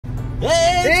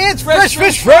It's Fresh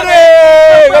Fish Friday!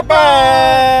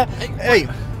 Hey,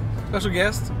 special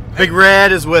guest. Big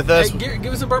Red is with us. Hey,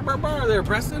 give us a burr there,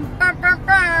 Preston. All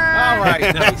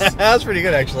right, nice. That's pretty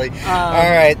good, actually. All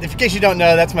right, in case you don't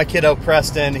know, that's my kiddo,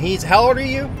 Preston. He's, how old are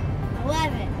you?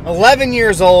 11. 11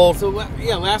 years old. So,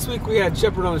 yeah, last week we had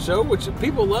Shepard on the show, which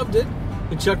people loved it.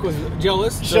 And Chuck was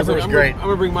jealous. So Shepard was great. I'm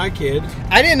going to bring my kid.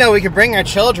 I didn't know we could bring our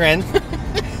children. All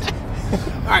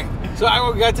right. So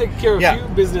I got to take care of a few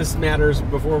business matters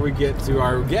before we get to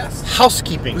our guests.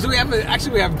 Housekeeping. So we have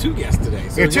two guests today.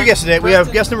 So we have two guests today. We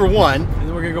have guest number one, and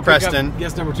then we're gonna go Preston. Pick up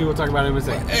guest number two. We'll talk about him in a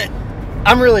second.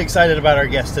 I'm really excited about our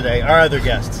guest today. Our other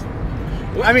guests.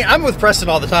 I mean, I'm with Preston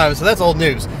all the time, so that's old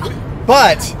news.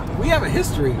 But we have a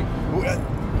history.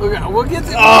 We'll get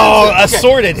to a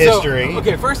sordid history.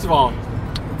 Okay, first of all.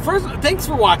 Thanks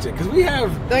for watching, because we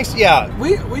have... Thanks, yeah.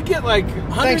 We get like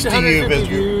 100 to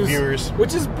 150 viewers,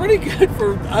 which is pretty good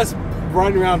for us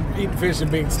running around eating fish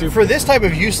and being stupid. For this type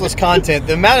of useless content,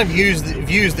 the amount of views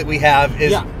that we have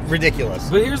is ridiculous.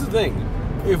 But here's the thing.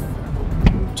 If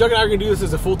Chuck and I are going to do this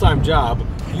as a full-time job...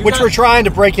 Which we're trying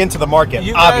to break into the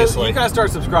market, obviously. You got to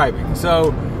start subscribing.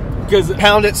 So...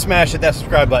 Pound it, smash it, that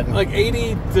subscribe button. Like 80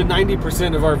 to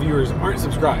 90% of our viewers aren't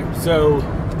subscribed. So...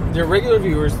 They're regular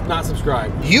viewers, not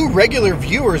subscribed. You regular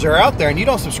viewers are out there and you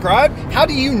don't subscribe? How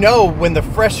do you know when the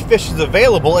fresh fish is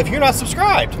available if you're not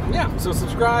subscribed? Yeah, so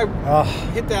subscribe,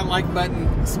 hit that like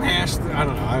button, smash, I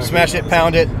don't know. Smash it,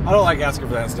 pound it. I don't like asking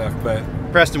for that stuff, but...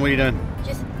 Preston, what are you doing?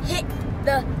 Just hit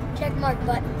the check mark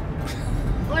button.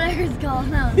 Whatever it's called.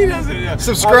 No. He doesn't, yeah.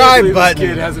 Subscribe Obviously, button. This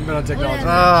kid hasn't been on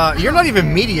technology. You're not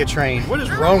even media trained. What is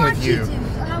wrong with you?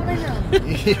 How would I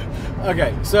know?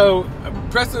 Okay, so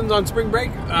Preston's on spring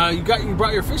break. You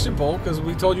brought your fishing pole because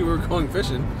we told you we were going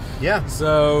fishing. Yeah.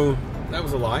 So that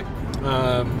was a lie.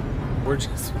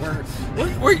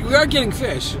 We are getting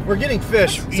fish. We're getting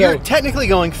fish. You're technically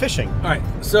going fishing. All right.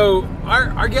 So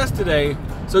our guest today.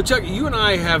 So Chuck, you and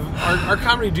I have our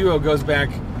comedy duo goes back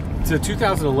to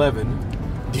 2011.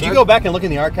 Did you go back and look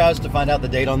in the archives to find out the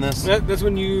date on this? That's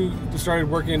when you started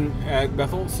working at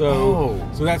Bethel. So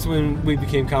that's when we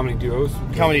became comedy duos.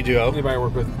 Comedy duo. Anybody I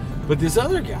work with. But this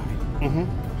other guy,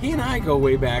 he and I go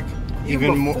way back.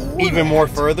 Even more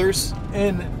furthers.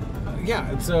 And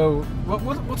so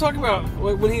we'll talk about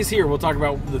when he's here. We'll talk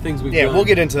about the things we've done. Yeah, we'll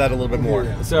get into that a little bit more.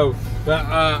 Yeah. So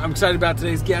I'm excited about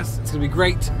today's guest. It's gonna be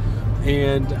great.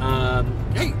 And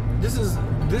hey,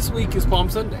 this week is Palm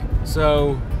Sunday,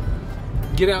 so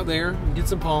get out there and get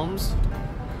some palms,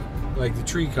 like the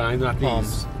tree kind, not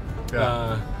palms. These.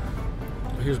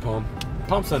 Here's a palm.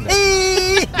 Palm Sunday. All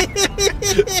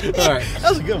right. That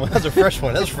was a good one. That was a fresh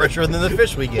one. That was fresher than the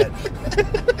fish we get.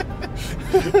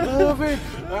 Oh, man.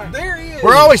 Right. There he is.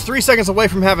 We're always 3 seconds away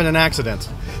from having an accident.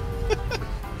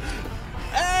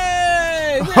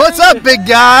 Hey! What's up, big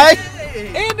guy?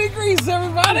 Hey. Andy Grease,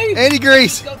 everybody. Andy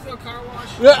Grease. Go through a car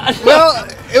wash. Well,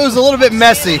 it was a little bit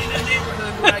messy.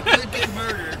 I could get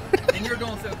murdered, and you're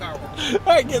going through a car wash. All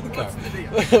right, get in the car.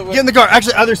 Get in the car.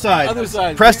 Actually, other side. Other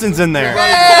side. Preston's in there.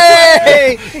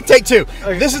 Hey! Take two.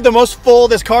 Okay. This is the most full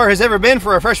this car has ever been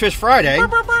for a Fresh Fish Friday.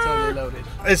 Totally loaded.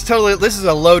 This is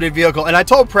a loaded vehicle. And I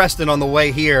told Preston on the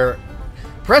way here,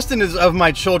 Preston is, of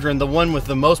my children, the one with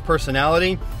the most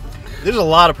personality. There's a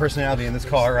lot of personality in this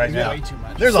car right now. Way too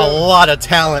much. There's a lot of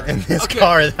talent in this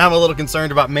car, and I'm a little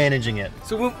concerned about managing it.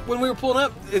 So when we were pulling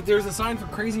up, there's a sign for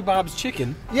Crazy Bob's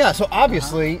Chicken. Yeah, so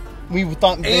obviously we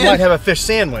thought they might have a fish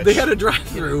sandwich. They had a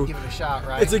drive-through. Give it a shot,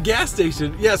 right? It's a gas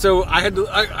station. Yeah, so I had to.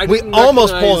 We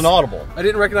almost pulled an audible. I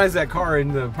didn't recognize that car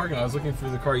in the parking lot. I was looking for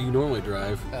the car you normally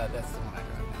drive. That's the one I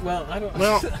drive. Well, I don't.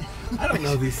 Well, I don't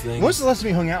know these things. When's the last time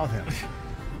you hung out with him?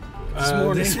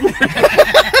 This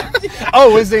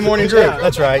Oh, Wednesday morning drink.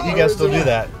 That's right. You guys still do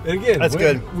that. And again, that's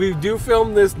good. We do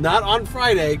film this not on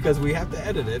Friday because we have to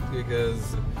edit it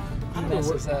because. I don't know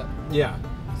messes up. Yeah.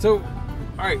 So,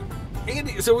 all right,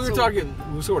 Andy. So we were talking,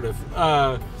 sort of.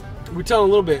 We're telling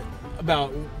a little bit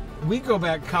about. We go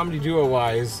back comedy duo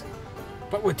wise,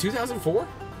 but what 2004?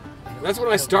 That's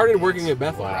when I started working at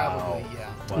Bethel. Probably, yeah.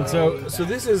 And so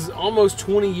this is almost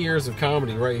 20 years of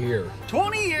comedy right here.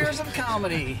 20 years of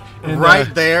comedy. And, right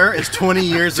there is 20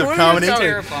 years of 20 comedy. years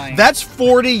terrifying. That's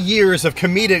 40 years of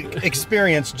comedic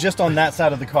experience just on that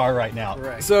side of the car right now.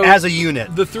 Right. So as a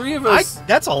unit. The three of us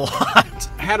that's a lot.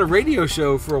 had a radio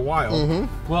show for a while.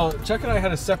 Well, Chuck and I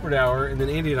had a separate hour, and then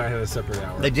Andy and I had a separate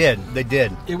hour. They did.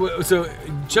 It was, so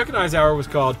Chuck and I's hour was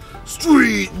called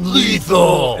Street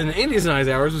Lethal. and Andy's and I's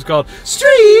hours was called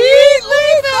Street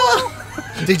Lethal.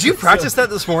 Did you practice that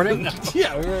this morning?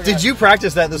 Yeah. Did you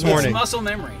practice that this It's morning? muscle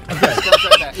memory. It goes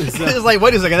right back. It's like,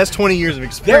 wait a second, that's 20 years of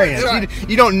experience.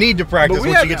 You don't need to practice But we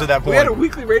once had- you get to that We had a point.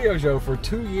 weekly radio show for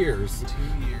 2 years. 2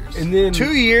 years. And then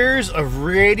 2 years of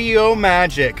radio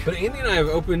magic. But Andy and I have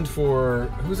opened for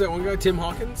who's that one guy? Tim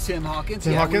Hawkins. Tim Hawkins.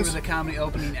 Tim yeah, Hawkins? we were the comedy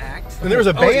opening act. And there was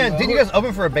a band. yeah. Didn't you guys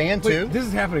open for a band Wait, too? this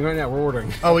is happening right now. We're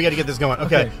ordering. Oh, we got to get this going.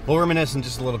 Okay. Okay. We'll reminisce in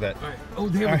just a little bit. All right. Oh,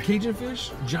 they have All a right. Cajun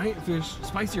fish, giant fish,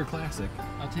 spicy or classic.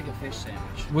 I'll take a fish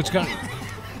sandwich. Which kind?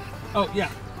 Oh yeah.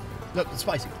 No, it's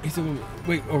spicy. He said,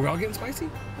 wait, are we all getting spicy?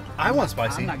 I want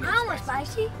spicy. I'm not I don't want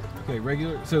spicy. Okay,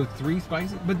 regular. So 3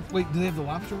 spicy. But wait, do they have the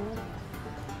lobster roll?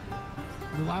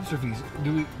 The lobster feast.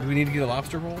 Do we need to get a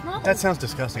lobster roll? No. That sounds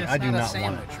disgusting. It's I do not a not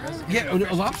want it. sandwich, right?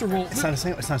 Yeah, a lobster roll. It's not a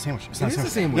sandwich. It's not a sandwich. It's not It is a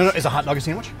sandwich. No, no. Is a hot dog a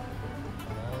sandwich?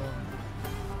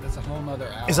 That's a whole nother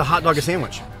hour. Is a hot dog a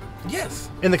sandwich? Yes.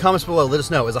 In the comments below, let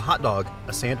us know. Is a hot dog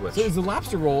a sandwich? So it's a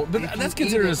lobster roll, but If you that's eat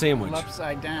considered it a sandwich.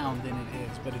 Upside down, then it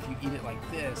is. But if you eat it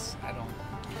like this, I don't.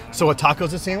 So a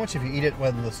taco's a sandwich if you eat it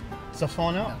when the stuff's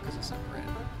falling No, out? because it's not bread.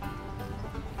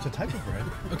 It's a type of bread.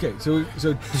 Okay, so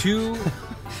 2.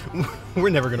 We're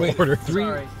never going to Wait, order. 3.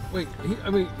 Sorry. Wait,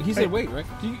 he said Wait. wait, right?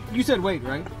 You said wait,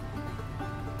 right?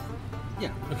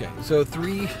 Yeah. Okay, so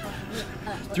 3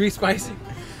 spicy.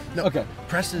 No, Okay.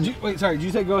 Preston. Wait, sorry. Did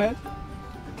you say go ahead?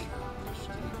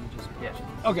 Yeah.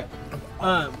 Okay.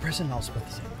 Preston and I'll split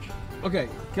the sandwich. Okay.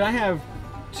 Can I have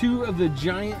 2 of the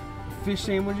giant fish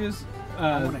sandwiches?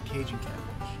 I want a Cajun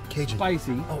catfish. Cajun.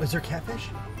 Spicy. Oh, is there catfish?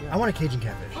 I want a Cajun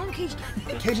catfish. I want Cajun.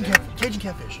 Cajun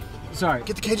catfish. Sorry.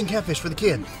 Get the Cajun catfish for the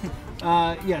kid.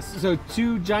 Yes. So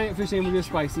 2 giant fish sandwiches,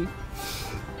 spicy,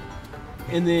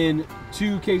 and then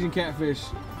 2 Cajun catfish,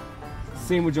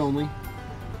 sandwich only.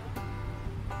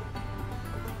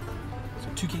 So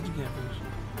 2 Cajun catfish.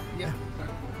 Yeah.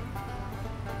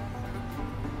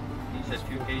 You said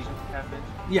 2 Cajun catfish?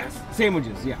 Yes,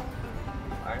 sandwiches. Yeah.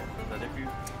 Alright, is that it for you?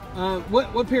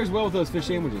 What pairs well with those fish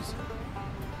sandwiches?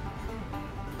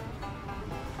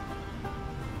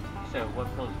 So what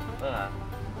goes,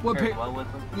 What pairs pair? well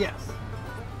with them? Yes.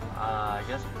 I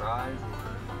guess fries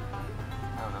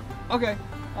or, I don't know. Okay.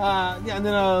 Yeah, and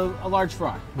then a large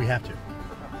fry, We have to.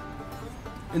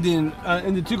 and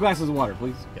then 2 glasses of water,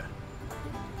 please. Yeah.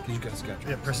 Cause you guys got Yeah,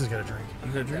 drink. Preston's got a drink.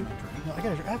 You got a drink? No, I got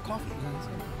a drink. I have coffee.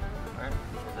 Alright, is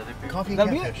that it for you? Coffee and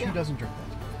That'll be it, catfish. yeah. Who doesn't drink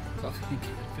that? Coffee and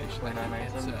catfish. Like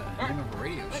it's $9.97. the name of a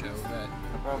radio show that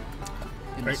No problem.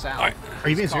 in the South. Are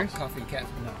you being it's called serious? Coffee and catfish.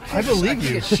 No. I believe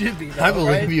think you. It should be. Though, I believe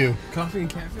right? you. Coffee and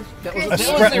catfish? That was, A that was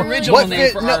spre- the original what name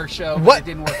fit- for no, our show, what- but it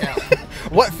didn't work out.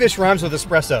 What fish rhymes with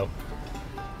espresso?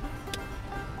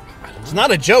 It's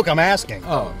not a joke. I'm asking.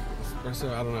 Oh,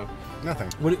 espresso. I don't know. Nothing.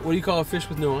 What do you call a fish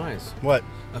with no eyes? What?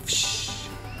 A fish.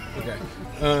 Okay.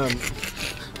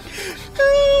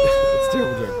 It's a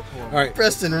terrible joke. All right.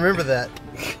 Preston, remember that.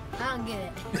 I don't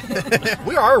get it.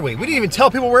 Where are we? We didn't even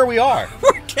tell people where we are.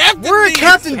 Captain We're at D's.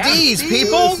 Captain D's,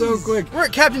 people. So quick. We're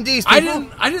at Captain D's, people.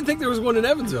 I didn't think there was one in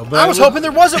Evansville, but I was hoping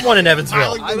there wasn't one in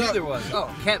Evansville. I knew there was.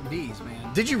 Oh, Captain D's,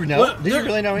 man. Did you know? Well, Did you there-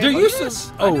 really know there him? used to-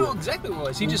 Yes, I know oh. exactly what it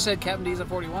was. He just said Captain D's at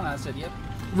 41. I said, yep.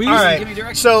 we All used to right. give me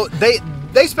directions. So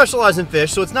they specialize in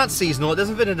fish, so it's not seasonal. It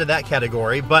doesn't fit into that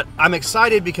category. But I'm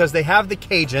excited because they have the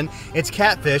Cajun. It's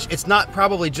catfish. It's not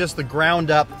probably just the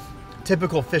ground up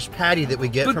typical fish patty that we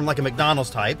get But- from like a McDonald's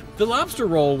type. the lobster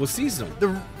roll was seasonal.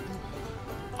 The,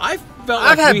 I felt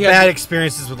I've like had we bad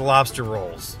experiences with lobster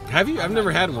rolls. Have you? I've never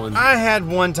had one. I had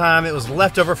one time. It was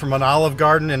leftover from an Olive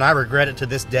Garden, and I regret it to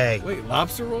this day. Wait,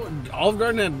 lobster roll? Olive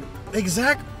Garden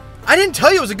Exact. I didn't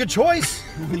tell you it was a good choice.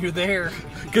 When you're there,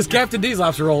 because Captain D's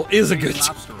lobster roll is a good.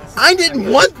 lobster roll. I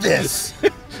didn't want this.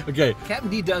 Okay. Captain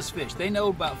D does fish. They know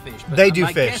about fish. But They do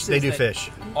my fish. guess They is do that fish.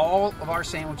 All of our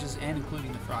sandwiches, and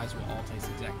including the fries, will all taste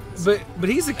exactly the same. But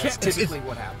he's a That's captain. typically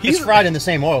what happens. It's fried in the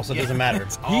same oil, so it doesn't matter.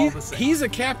 all the same. He's a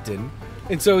captain,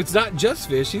 and so it's not just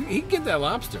fish. He can get that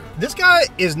lobster. This guy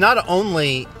is not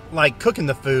only like cooking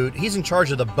the food; he's in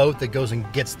charge of the boat that goes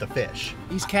and gets the fish.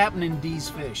 He's captaining D's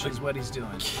fish, is what he's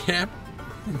doing. Cap.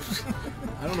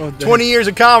 I don't know. What that 20 years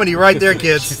of comedy, right there,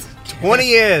 kids. 20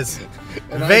 years.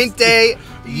 20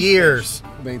 years.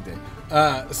 Main thing.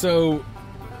 So,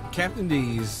 Captain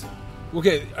D's.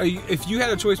 Okay, if you had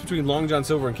a choice between Long John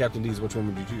Silver and Captain D's, which one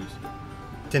would you choose?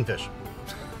 Tin fish.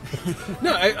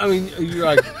 No, I mean you're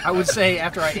like. I would say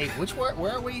after I ate,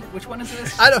 where are we? Which one is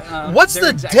this? I don't. What's they're the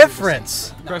exactly the same.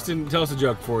 difference? Preston, tell us a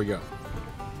joke before we go.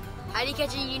 How do you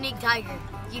catch a unique tiger?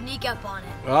 Unique up on it.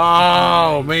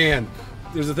 Oh man,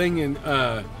 there's a thing in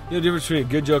the difference between a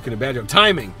good joke and a bad joke.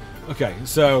 Timing. Okay,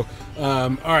 so all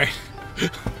right.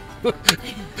 Well,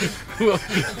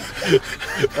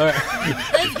 all right.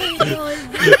 Let's get going.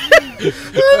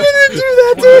 gonna do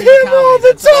that to him all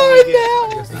the time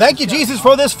now. Thank you, Jesus,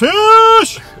 for this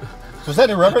fish. Was that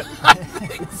irreverent? I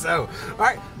think so. All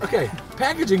right. Okay.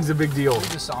 Packaging's a big deal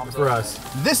for us.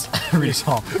 This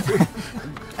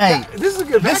Hey, This is a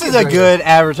good. this is package a right good here.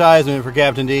 advertisement for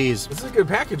Captain D's. This is a good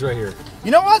package right here.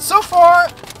 You know what? So far,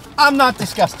 I'm not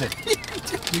disgusted.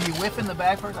 Do you whiff in the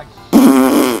back first? Like,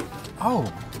 Oh,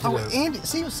 Yeah. Andy,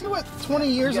 see what 20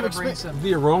 years you of gotta bring experience. some.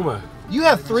 The aroma. You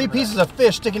have 3 pieces of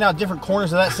fish sticking out different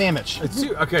corners of that sandwich. It's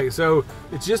okay. So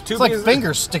it's just 2 It's like pieces.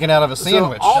 fingers sticking out of a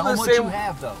sandwich. all Show the 'em what same- you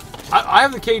have though. I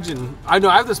have the Cajun. I know.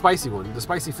 I have the spicy one. The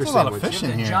spicy fish There's a lot of sandwich. fish You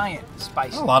in have the here. giant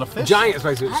spicy. A lot of fish. Giant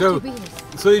spicy. I have So 2 pieces.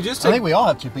 so they just I think take. we all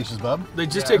have 2 pieces, bub. They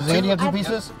just Yeah. take. Does Andy Two, have 2 Yep,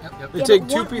 pieces? Yep. they Yeah, take but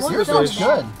 2 one- pieces one of Yours of looks fish.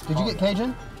 good. Did you get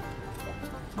Cajun?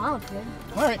 Mine was good.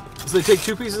 All right. So they take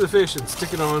 2 pieces of fish and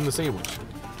stick it on the sandwich.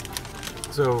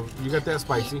 So you got that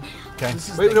spicy. Okay.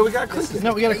 Wait, no, we got to clink it.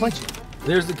 No, we gotta clinch it.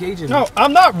 There's the Cajun. No,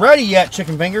 I'm not ready yet,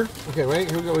 chicken finger. Okay, wait.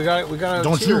 Here we go. We got it. We got to.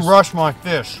 Don't you rush my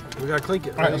fish. We got to clink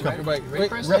it. All right, let's go. Everybody, Ready,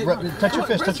 wait, Chris? wait, Touch your Come on, fist. Touch your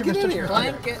Chris, fist. get Touch in your here. fist.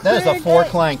 Clank it. That is a 4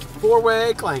 clank.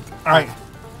 4-way clank. All right.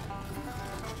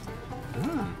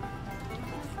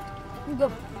 You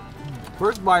go.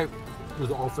 First bite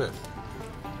was all fish.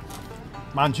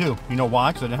 Mine too. You know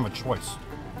why? Because I didn't have a choice.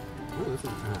 Ooh, this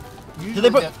one, Usually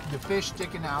they put- the fish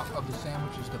sticking out of the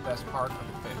sandwich is the best part of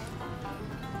the fish.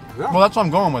 yeah. Well, that's what I'm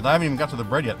going with. I haven't even got to the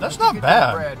bread yet. That's Once not you get to the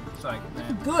bad. bread, it's like,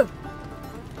 man. Good.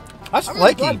 That's I'm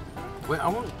really flaky.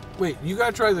 good. Wait, you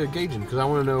gotta try the Cajun because I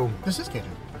want to know. This is Cajun.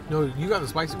 No, you got the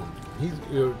spicy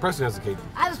one. Preston has the Cajun.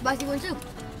 I have a spicy one too.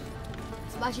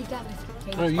 Spicy catfish.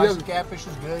 Oh, you Spicy have- catfish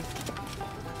is good.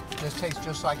 This tastes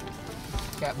just like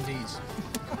Captain D's.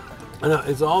 I know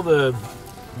it's all the.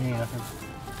 You need nothing.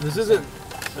 This isn't.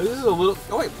 This is a little.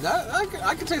 Oh wait,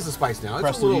 I can taste the spice now. It's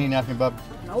Preston, a you little. need nothing, bub.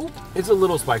 Nope. It's a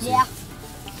little spicy. Yeah.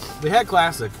 They had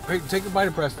classic. Hey, take a bite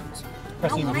of Preston's.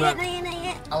 Preston, No, you- not-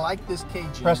 I like this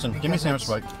Cajun. Preston, give me a because sandwich it's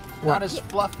bite. Not as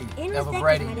fluffy In of a a second,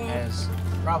 breading my dad. as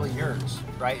probably yours,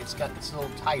 right? It's a little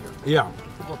tighter. Yeah.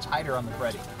 A little tighter on the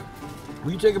breading.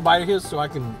 Will you take a bite of his so I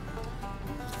can?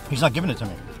 He's not giving it to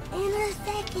me. In a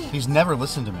second. He's never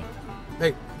listened to me.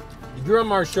 Hey, if you're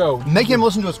on our show, Make him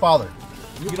listen to his father.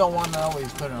 You don't want to know what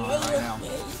he's putting on right now.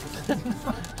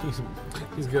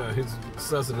 he's good. He's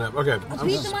sussing it up. Okay. Piece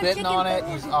He's of my spitting chicken on it. for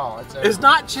He's one. it's It's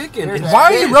not chicken. There's It's that Why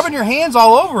are you fish. rubbing your hands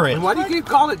all over it? And why do you keep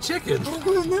calling it chicken?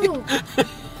 No.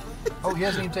 Oh, he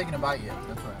hasn't even taken a bite yet.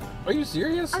 That's right. Are you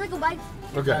serious? I'm gonna go bite.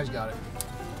 Now Okay. he's got it.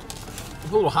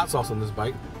 Put a little hot sauce on this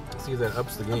bite. See if that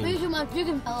ups the game. Piece of my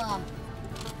chicken fell off.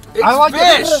 It's I like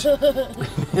fish.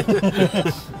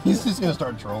 He's just gonna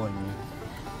start trolling me.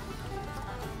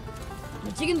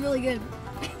 The chicken's really good.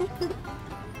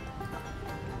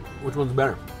 Which one's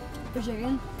better? The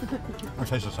chicken. Or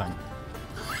tastes the same.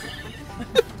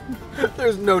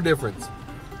 There's no difference.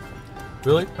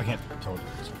 Really? I can't tell it.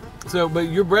 So, but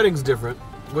your breading's different.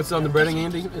 What's on the breading,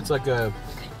 Andy? It's like a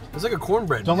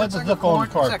cornbread. Don't let It's the like duck on the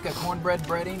it's card. like a cornbread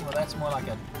breading. Well, that's more like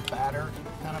a batter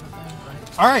kind of a thing,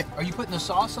 right? All right. Are you putting the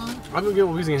sauce on? I'm gonna get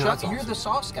Louisiana hot Chuck, sauce. you're the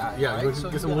sauce guy. Yeah, right? go So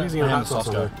get you some gotta- Louisiana I am hot the sauce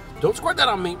sauce on guy. there. Don't squirt that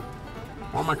on me.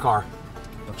 On my car.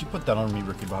 Don't you put that on me,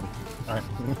 Ricky Bobby. All right.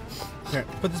 Here,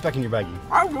 put this back in your baggie.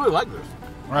 I really like this.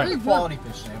 All right. Really quality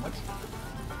fish sandwich.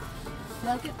 You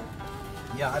like it?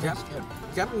 Yeah, I think Yep. it's good.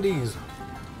 Captain D's.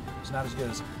 It's not as good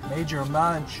as Major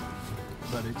Munch,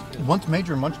 but it's good. Once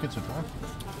Major Munch gets a try,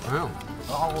 Wow.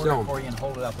 I'll order So- it for you and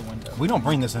hold it out the window. we don't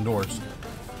bring this indoors.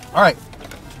 All right.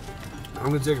 I'm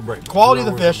gonna take a break. Quality of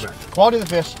We're the gonna fish. come back. Quality of the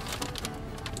fish.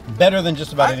 Better than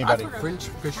just about anybody. French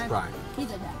fish fry. He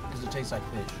did that. Does it taste like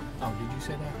fish? Oh, did you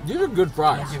say that? These are good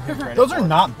fries. Give him credit Those for are it.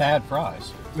 not bad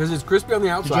fries. Because it's crispy on the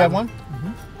outside. Did you have one?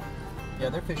 Yeah,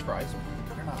 they're fish fries.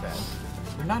 They're not bad.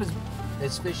 They're not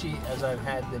as fishy as I've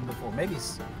had them before. Maybe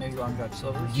Long John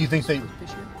Silver's. Do you think they-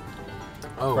 fishier?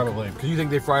 Oh, Probably. Because you think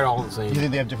they fry it all the same? Do you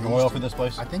think they have different oil for this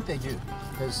place? I think they do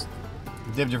because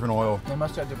They have different oil. they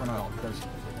must have different oil because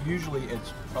usually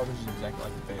it's this is exactly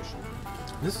like the fish.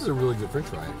 This is a really good French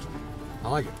fry, actually. I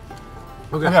like it.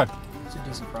 Okay. Okay. It's a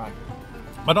decent fry.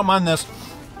 I don't mind this.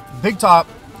 Big Top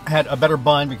had a better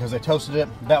bun because they toasted it.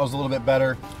 That was a little bit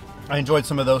better. I enjoyed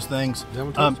some of those things. Is that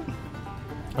one toasted?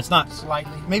 It's not,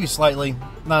 Slightly. maybe slightly,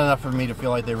 not enough for me to feel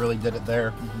like they really did it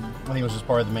there. I think it was just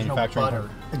part of the There's no manufacturing. butter.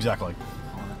 Exactly.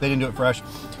 They didn't do it fresh.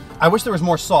 I wish there was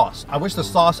more sauce. I wish the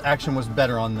sauce action was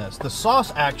better on this. The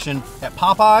sauce action at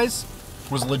Popeyes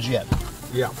was legit.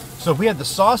 Yeah. So if we had the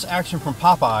sauce action from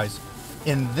Popeyes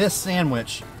in this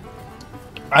sandwich,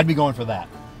 I'd be going for that.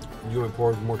 You want to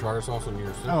pour more tartar sauce on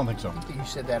yours? I don't think so. I think you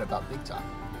said that about Big Top.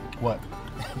 What?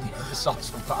 the sauce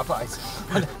from Popeyes.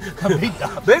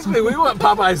 Basically, we want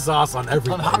Popeyes sauce on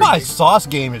everything. Popeye's sauce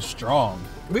game is strong.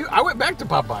 I went back to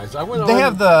Popeyes. I went. They on,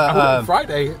 have the, I went on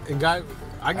Friday and got.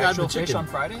 I got Actual the chicken fish on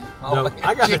Friday? No, Oh,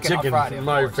 I got the chicken on chicken. Friday, of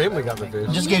My course. family got the fish.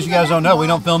 Just in case you guys don't know, we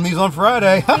don't film these on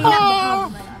Friday. Oh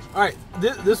my gosh. All right,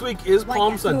 this week is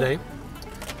Palm Sunday,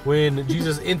 when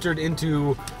Jesus entered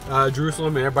into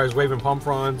Jerusalem and everybody's waving palm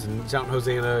fronds and shouting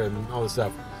Hosanna and all this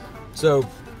stuff. So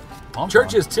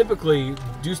churches typically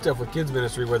do stuff with kids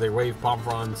ministry where they wave palm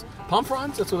fronds. Palm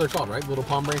fronds? That's what they're called, right? Little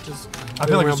palm branches. I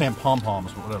feel like you're saying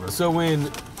pom-poms, but whatever. So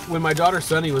when my daughter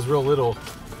Sunny was real little,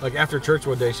 like after church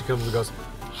one day, she comes and goes,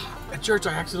 "At church,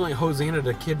 I accidentally Hosana'd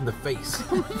a kid in the face."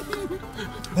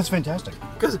 That's fantastic.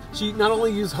 Because she not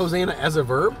only used Hosanna as a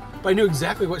verb, but I knew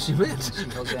exactly what she meant. She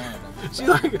goes down. She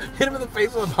like hit him in the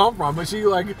face with a palm frond, but she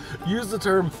like used the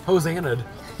term Hosana'd.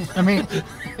 I mean,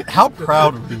 how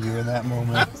proud were you in that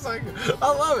moment? I was like, I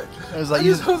love it. It was like,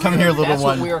 you just come here, little That's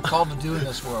one. what we are called to do in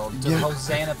this world. To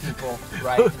Hosanna people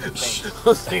right in the face.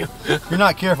 Hosanna. If you're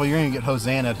not careful, you're going to get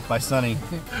Hosana'd by Sonny.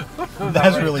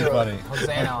 That's really funny.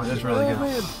 Hosanna on That's you. really Oh, good.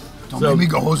 man. Don't So- make me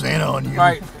go Hosanna on you. All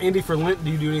right, Andy, for Lent,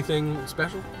 do you do anything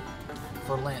special?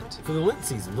 For Lent. For the Lent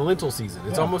season, the lentil season.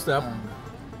 It's almost up.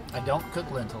 I don't cook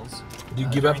lentils. Do you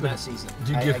give up during the- that season?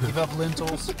 do you I give- give up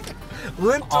lentils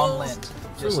Lentils. on Lent.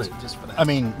 For Lent. Just for that. I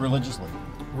mean, religiously.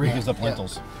 He Yeah, gives up yeah.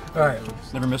 lentils. All right.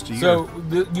 Never missed a year. So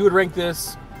you would rank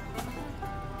this.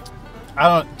 I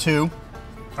don't, 2.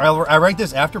 I rank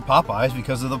this after Popeyes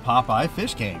because of the Popeye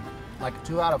fish game. Like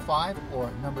 2 out of 5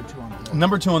 or number 2 on the list?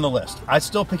 Number 2 on the list. I'm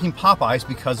still picking Popeyes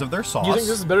because of their sauce. Do you think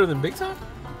this is better than Big Top?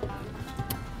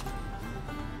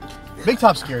 Big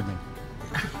Top scared me.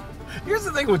 Here's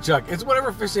the thing with Chuck. It's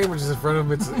whatever fish sandwich is in front of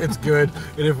him, it's good.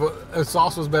 And if a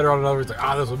sauce was better on another, it's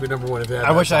like, this would be number 1 if it had I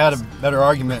that wish I had a sauce. better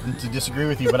argument to disagree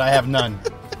with you, but I have none.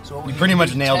 So what You we pretty need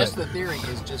much to nailed test it. the theory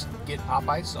is just get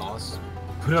Popeye sauce,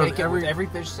 Put it on take it with every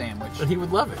fish sandwich. and he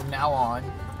would love it. From now on,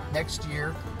 next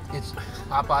year, it's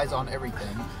Popeyes on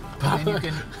everything. And then you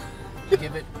can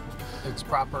give it its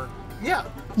proper... Yeah.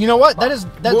 You know what?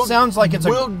 That sounds like it's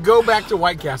We'll go back to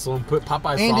White Castle and put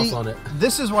Popeye Andy, sauce on it.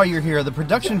 this is why you're here. The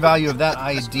production value of that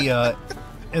idea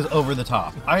is over the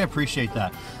top. I appreciate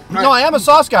that. Right. No, I am a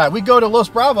sauce guy. We go to Los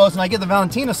Bravos and I get the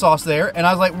Valentina sauce there, and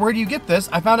I was like, where do you get this?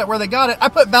 I found out where they got it. I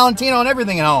put Valentina on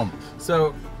everything at home.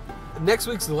 So next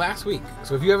week's the last week.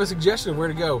 So if you have a suggestion of where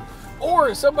to go,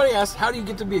 or somebody asked, how do you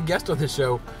get to be a guest on this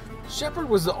show? Shepard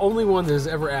was the only one that has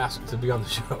ever asked to be on the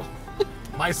show.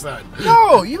 My son.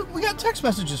 No, we got text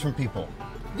messages from people.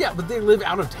 Yeah, but they live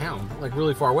out of town, like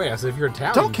really far away. I said, if you're in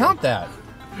town, Don't count that.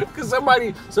 Because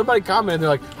somebody commented, they're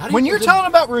like, how do When you you're get to-" telling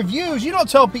about reviews, you don't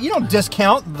tell people, you don't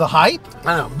discount the hype.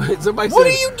 I know, but somebody What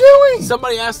said, are you doing?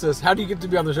 Somebody asked us, how do you get to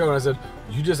be on the show? And I said,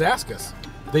 you just ask us.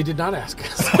 They did not ask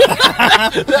us.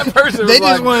 That person was They just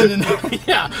like, wanted to know.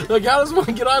 yeah, like, how does one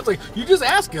get on? It's like, you just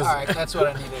ask us. All right, that's what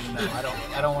I needed to know.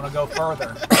 I don't want to go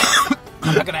further.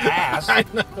 I'm not going to ask. I'm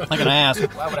gonna ask.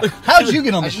 Why would I? How'd you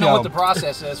get on I the just know what show? the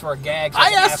process is for a gag. So I I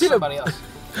can asked ask him. somebody else.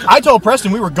 I told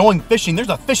Preston we were going fishing. There's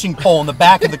a fishing pole in the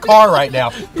back of the car right now.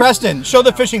 Preston, show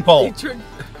the fishing He pole. tricked-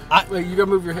 I- Wait, you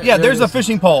gotta move your head. Yeah, There there's it a is.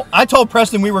 fishing pole. I told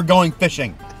Preston we were going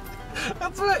fishing.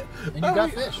 That's what. And you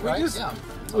got fish, right? We just, Yeah.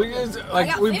 we just I like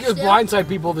got we fish just still. blindside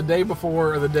people the day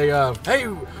before or the day of. Hey,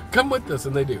 come with us,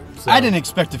 and they do. So. I didn't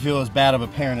expect to feel as bad of a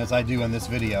parent as I do in this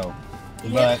video.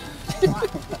 But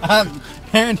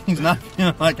parenting's not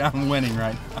feeling like I'm winning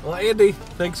right now. Well, Andy,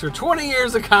 thanks for 20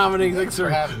 years of comedy. Thanks for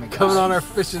having me, guys. coming on our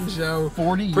fishing show.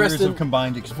 40 years Preston, of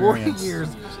combined 40 experience. years.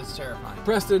 It's terrifying.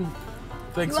 Preston,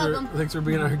 thanks You're for welcome. thanks for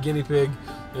being our guinea pig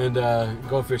and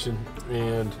going fishing.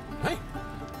 And hey,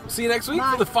 see you next week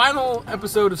Bye. for the final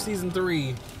episode of season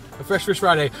 3 of Fresh Fish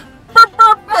Friday. Come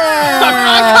on!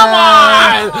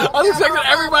 I was expecting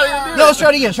everybody to do No, it. let's try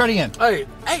it again. Try it again.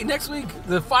 Hey, next week,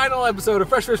 the final episode of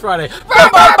Fresh Fish Friday.